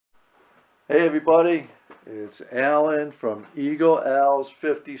Hey everybody, it's Alan from Eagle Al's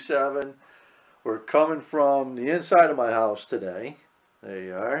 57. We're coming from the inside of my house today. There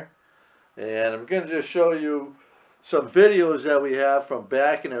you are. And I'm going to just show you some videos that we have from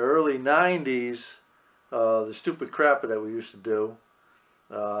back in the early 90s. The stupid crap that we used to do.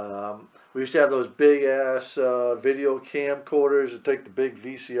 We used to have those big ass video camcorders that take the big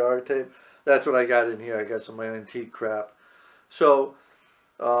VCR tape. That's what I got in here. I got some antique crap. So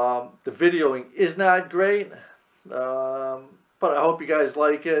the videoing is not great, but I hope you guys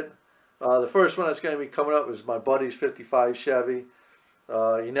like it. The first one that's going to be coming up is my buddy's 55 Chevy.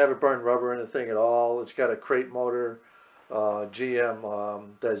 You never burn rubber in the thing at all. It's got a crate motor, GM,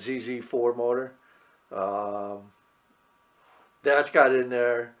 that ZZ4 motor. That's got in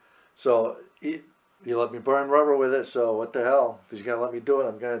there. So he let me burn rubber with it, so what the hell. If he's going to let me do it,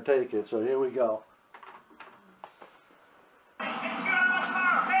 I'm going to take it. So here we go.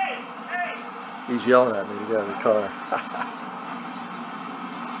 He's yelling at me to get out of the car.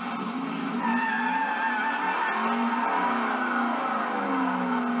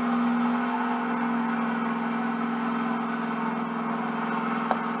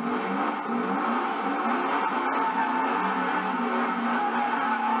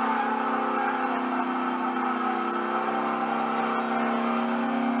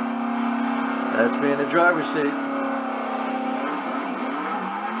 That's me in the driver's seat.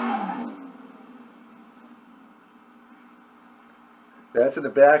 That's in the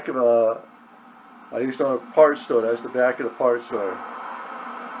back of I used to own a parts store. That's the back of the parts store.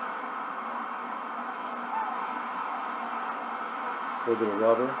 A little bit of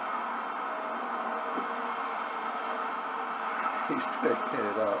rubber. He's picking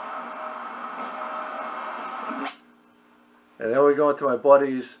it up. And then we go into my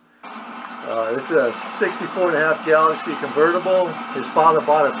buddy's. This is a 64.5 Galaxy convertible. His father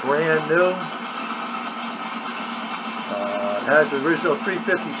bought it brand new. It has the original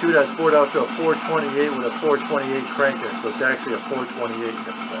 352 that's bored out to a 428 with a 428 crank in it, so it's actually a 428 in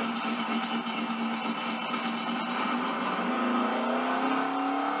this thing.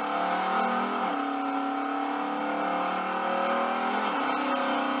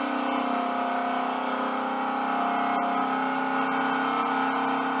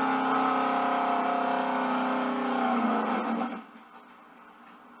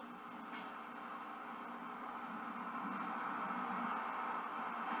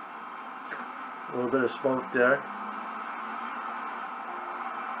 A little bit of smoke there.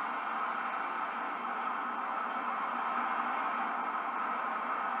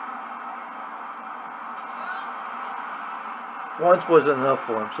 Once wasn't enough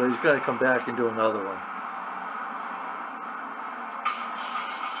for him, so he's going to come back and do another one.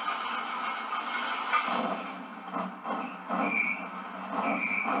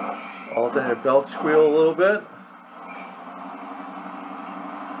 Alternator belt squeal a little bit.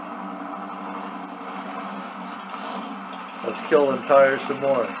 Let's kill them tires some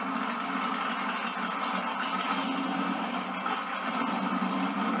more.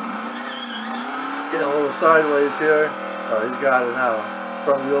 Getting a little sideways here. Oh, he's got it now.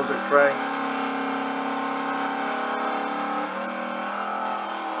 Front wheels are cranked.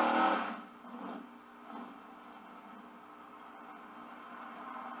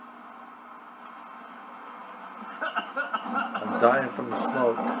 I'm dying from the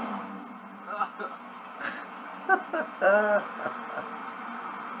smoke.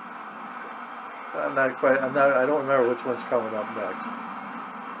 I don't remember which one's coming up next.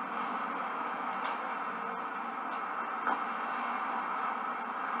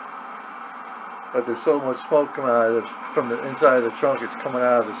 But there's so much smoke coming out of from the inside of the trunk, it's coming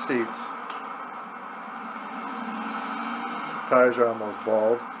out of the seats. Tires are almost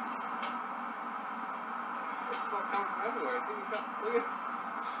bald. There's smoke coming from everywhere.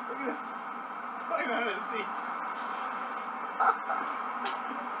 Look at it. Coming out of the seats.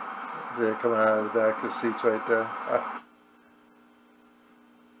 Is it coming out of the back of the seats right there?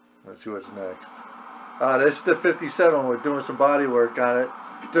 Let's see what's next. This is the 57. We're doing some body work on it.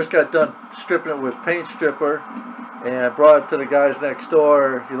 Just got done stripping it with paint stripper and brought it to the guys next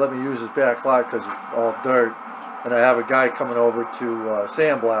door. He let me use his back lot because it's all dirt. And I have a guy coming over to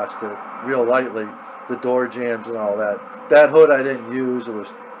sandblast it real lightly. The door jams and all that. That hood I didn't use. It was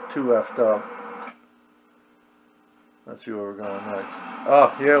too effed up. Let's see where we're going next. Oh,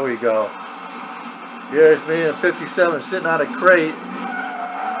 here we go. Here's me in 57 sitting on a crate.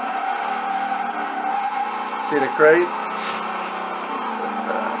 See the crate?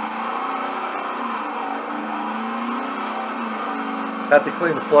 Have to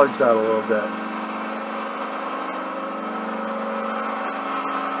clean the plugs out a little bit.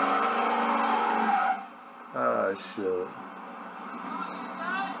 Oh, shoot.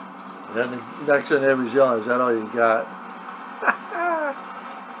 And then the next thing everybody's yelling, is that all you got?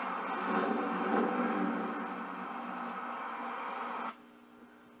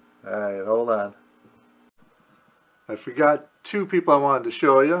 Alright, hold on. I forgot two people I wanted to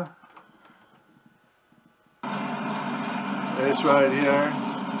show you. This right here.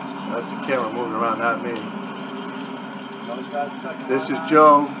 That's the camera moving around, not me. This is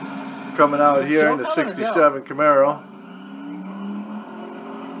Joe coming out here in the 67 Camaro.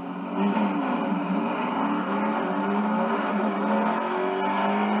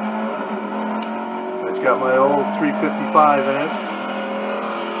 It's got my old 355 in it.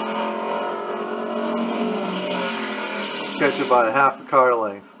 Catch it by half a car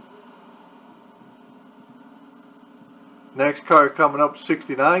length. Next car coming up,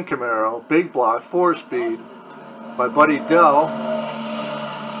 69 Camaro, big block, 4-speed. My buddy Dell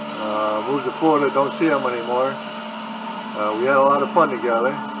moved to Florida, don't see him anymore. We had a lot of fun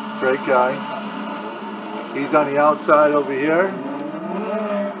together. Great guy. He's on the outside over here.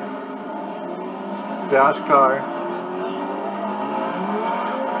 Fast car.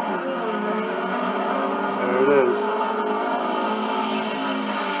 There it is.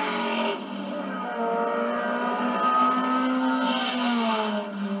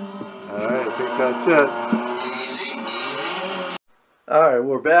 Alright, I think that's it. Alright,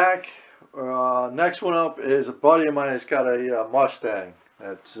 we're back. Next one up is a buddy of mine that's got a Mustang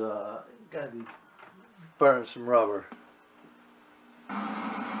that's got to be burning some rubber.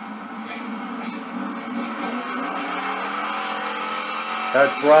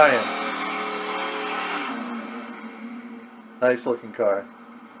 That's Brian. Nice looking car.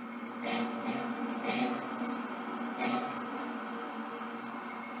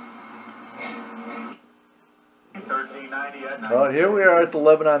 Well, here we are at the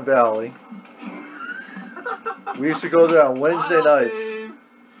Lebanon Valley. We used to go there on Wednesday nights.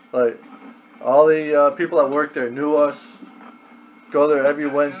 Like, all the people that worked there knew us. Go there every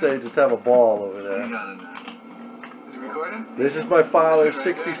Wednesday, just have a ball over there. This is my father's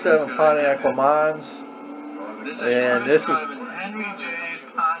 67 Pontiac Le Mans. And this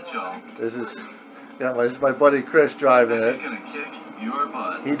is my buddy Chris driving it.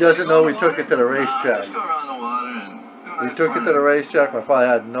 He doesn't know we took it to the racetrack. We took it to the racetrack. My father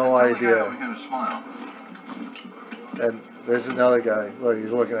had no idea. And there's another guy. Look,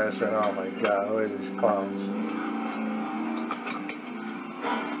 he's looking at us saying, "Oh my God, look at these clowns."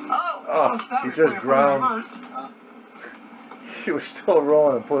 Oh, he just ground. He was still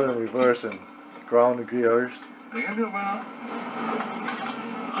rolling and put it in reverse and ground the gears.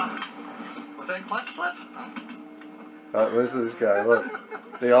 Was that clutch slip? Listen to this guy. Look,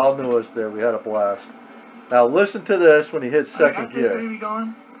 they all knew us there. We had a blast. Now listen to this when he hits second gear.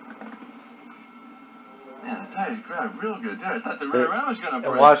 Man, the tires grabbed real good there. I thought the rear end was going to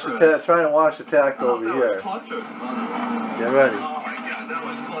break. And watch the try and watch the tactic over here. Get ready. Oh my God, that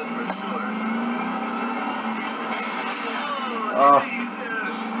was clutch for sure. Oh,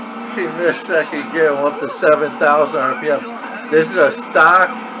 he missed second gear, went up to 7,000 RPM. This is a stock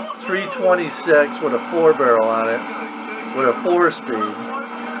 326 with a 4-barrel on it, with a 4-speed.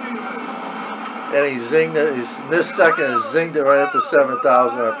 And he zinged it, he missed second and zinged it right up to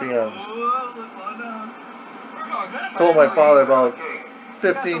 7,000 RPMs. Told my father about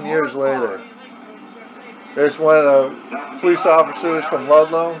 15 years later. There's one of the police officers from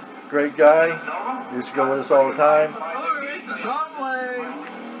Ludlow, great guy, used to go with us all the time.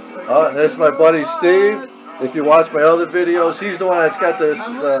 Oh, and this is my buddy Steve. If you watch my other videos, he's the one that's got this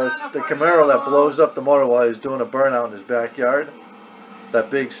the Camaro that blows up the motor while he's doing a burnout in his backyard. That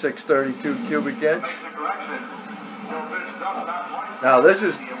big 632 cubic inch. Now this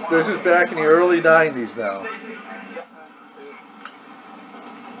is back in the early 90s now.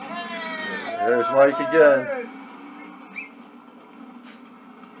 There's Mike again.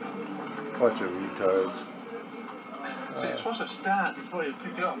 Bunch of retards. So you're supposed to start before you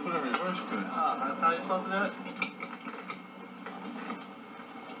pick it up and put it in reverse, Chris. Oh, that's how you're supposed to do it?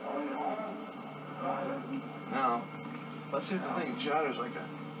 Now, let's see if the thing jitters like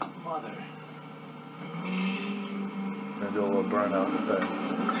a mother. And do a little burnout in the thing.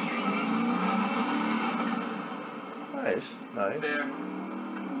 Nice, nice. Fair.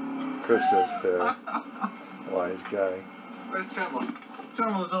 Chris says fair. Wise guy. Where's Tremble?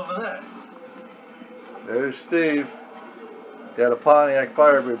 Tremble's over there. There's Steve. Got a Pontiac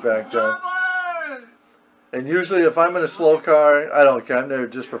Firebird back there. And usually if I'm in a slow car, I don't care. I'm there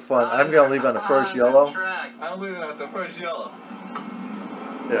just for fun. I'm going to leave on the first yellow. I'm leaving at the first yellow.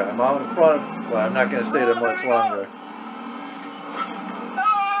 Yeah, I'm out in front, but I'm not going to stay there much longer.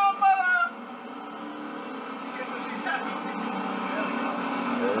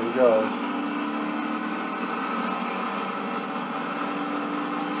 goes.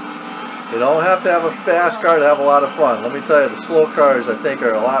 You don't have to have a fast car to have a lot of fun. Let me tell you, the slow cars I think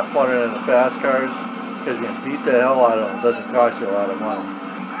are a lot funner than the fast cars because you can beat the hell out of them. It doesn't cost you a lot of money.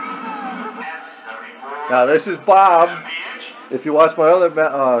 Now this is Bob. If you watch my other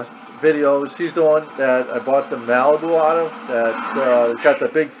videos, he's the one that I bought the Malibu out of. That got the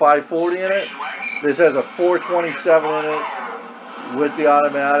big 540 in it. This has a 427 in it with the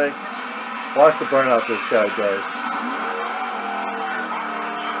automatic. Watch the burnout this guy does.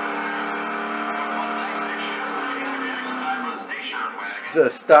 It's a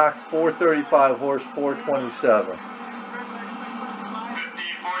stock 435 horse 427.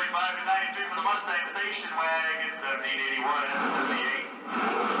 1545 to 93 for the Mustang station wagon. 1781 and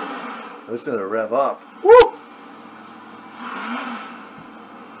 78. Listen to the rev up. Woo!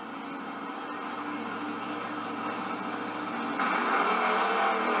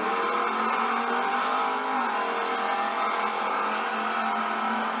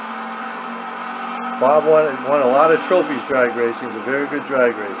 Bob won a lot of trophies drag racing. He's a very good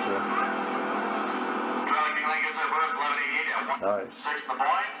drag racer. Nice.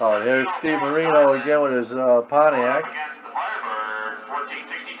 Oh, and here's Steve Marino again with his Pontiac.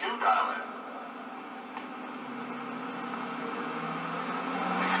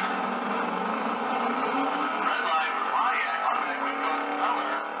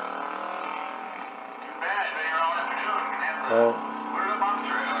 Well,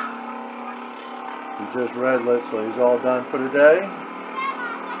 he just red lit, so he's all done for the day.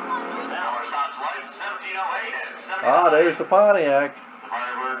 Ah, there's the Pontiac.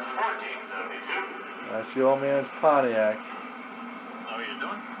 That's the old man's Pontiac. How are you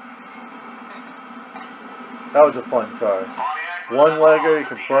doing? That was a fun car. One-legger, you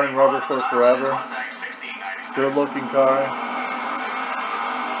can burn rubber for forever. Good-looking car.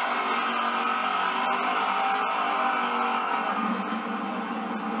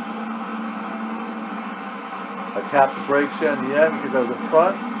 I tapped the brakes in the end because I was in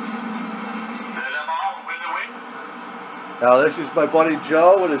front. Now this is my buddy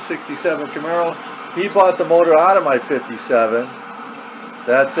Joe with his 67 Camaro. He bought the motor out of my 57.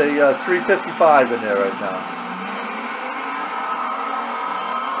 That's a 355 in there right now.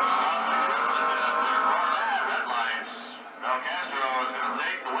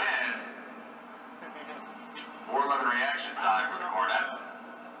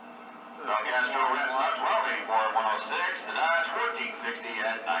 The Dodge 1460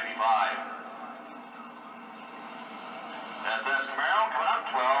 at 95. SS Camaro coming up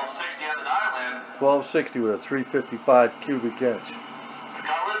 1260 on the dial in. 1260 with a 355 cubic inch. The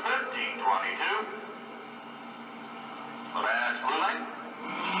color is 1522. That's blue light.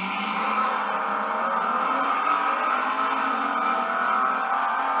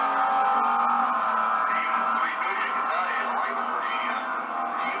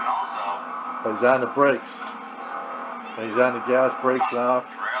 He's on the brakes. And he's on the gas, brakes and off.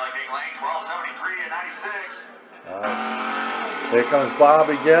 Nice. Here comes Bob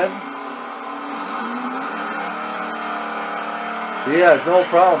again. He has no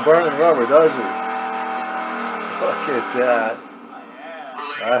problem burning rubber, does he? Look at that.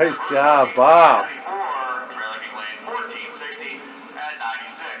 Nice job, Bob.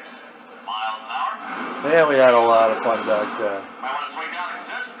 Man, we had a lot of fun back then.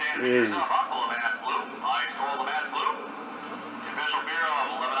 Jeez.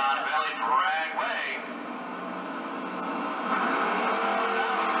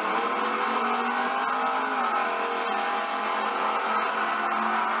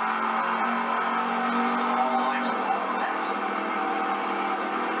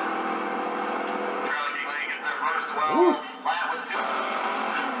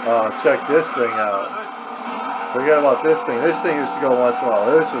 Oh, check this thing out. Forget about this thing. This thing used to go once in a while.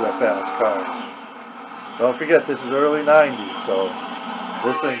 This is a fast car. Don't forget, this is early 90s, so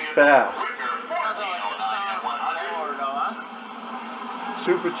this thing's fast.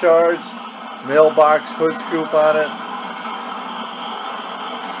 Supercharged, mailbox hood scoop on it.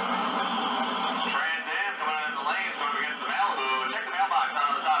 Trans Am coming in the lanes going against the Malibu. Check the mailbox out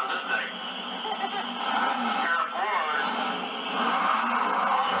on the top of this thing. Pair of fours.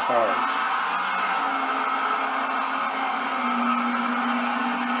 Nice.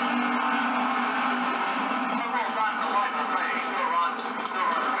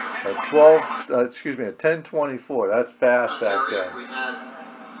 A 1024. That's fast back then. We had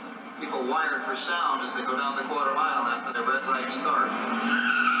people wired for sound as they go down the quarter mile after the red light start.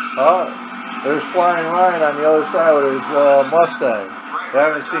 Oh, there's Flying Ryan on the other side with his Mustang. I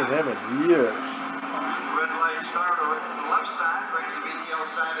haven't seen him in years. Red light start over the left side brings the BTL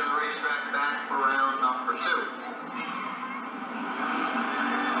side of the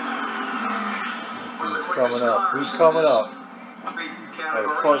coming up? Who's coming up?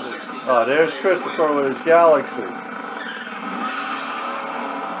 Oh, there's Christopher with his Galaxy.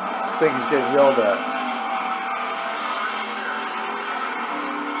 I think he's getting yelled at.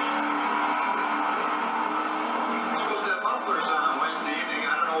 Supposed to have mufflers on Wednesday evening.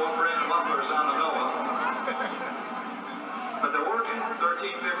 I don't know what brand of mufflers on the Noah. But they're working.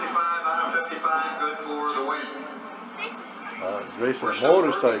 1355 out of 55, good for the win. He's racing a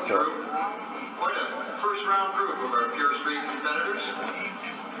motorcycle. Quite a first-round group of our Pure Street competitors.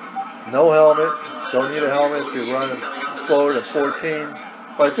 No helmet. Don't need a helmet if you're running slower than 14s.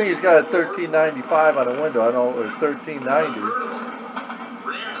 But I think he's got a 1395 on the window. I don't know, or 1390. Ran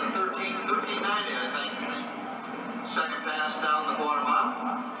the 13s, 1390, I think. Second pass down the quarter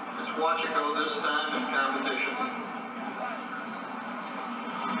mile. Let's watch it go this time in competition.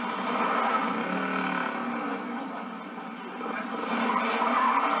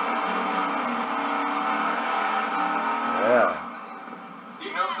 Yeah.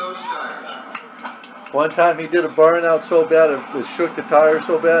 Heating up those tires. One time he did a burnout so bad, it shook the tire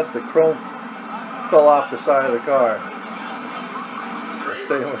so bad, the chrome fell off the side of the car. The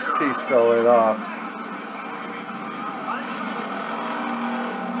stainless piece fell right off.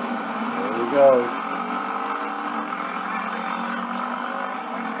 There he goes.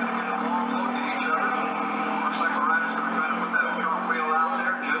 Motorcycle riders going to try to put that front wheel out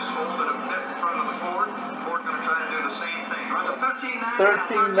there, just hold it a bit in front of the Ford. Ford going to try to do the same thing. Runs a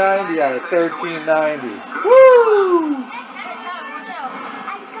 1390 out of 1390. Woo!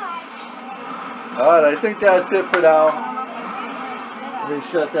 Alright, I think that's it for now. Let me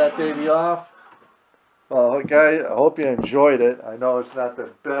shut that baby off. Well, guys, I hope you enjoyed it. I know it's not the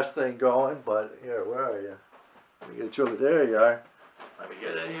best thing going, but here, where are you? Let me get you over there. You are. Let me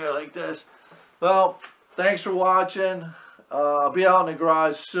get in here like this. Well, thanks for watching. I'll be out in the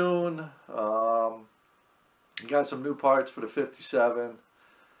garage soon. Got some new parts for the 57.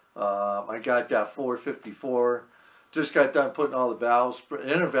 I got that 454. Just got done putting all the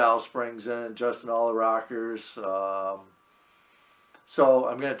inner valve springs in, adjusting all the rockers. So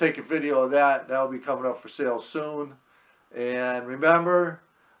I'm going to take a video of that. That'll be coming up for sale soon. And remember,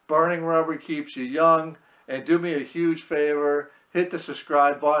 burning rubber keeps you young. And do me a huge favor, hit the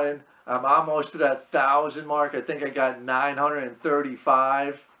subscribe button. I'm almost to that 1,000 mark. I think I got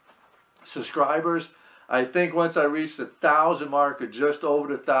 935 subscribers. I think once I reach the 1,000 mark, or just over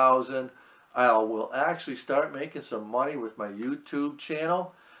the 1,000, I will actually start making some money with my YouTube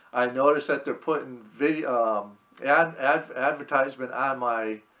channel. I noticed that they're putting video advertisement on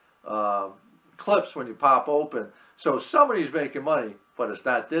my clips when you pop open. So somebody's making money, but it's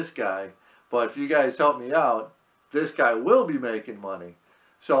not this guy. But if you guys help me out, this guy will be making money.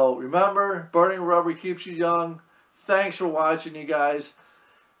 So remember, burning rubber keeps you young. Thanks for watching, you guys.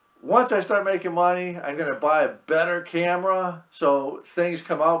 Once I start making money, I'm going to buy a better camera so things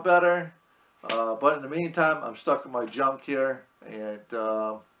come out better. But in the meantime, I'm stuck with my junk here. And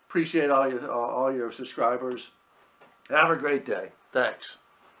appreciate all your subscribers. Have a great day. Thanks.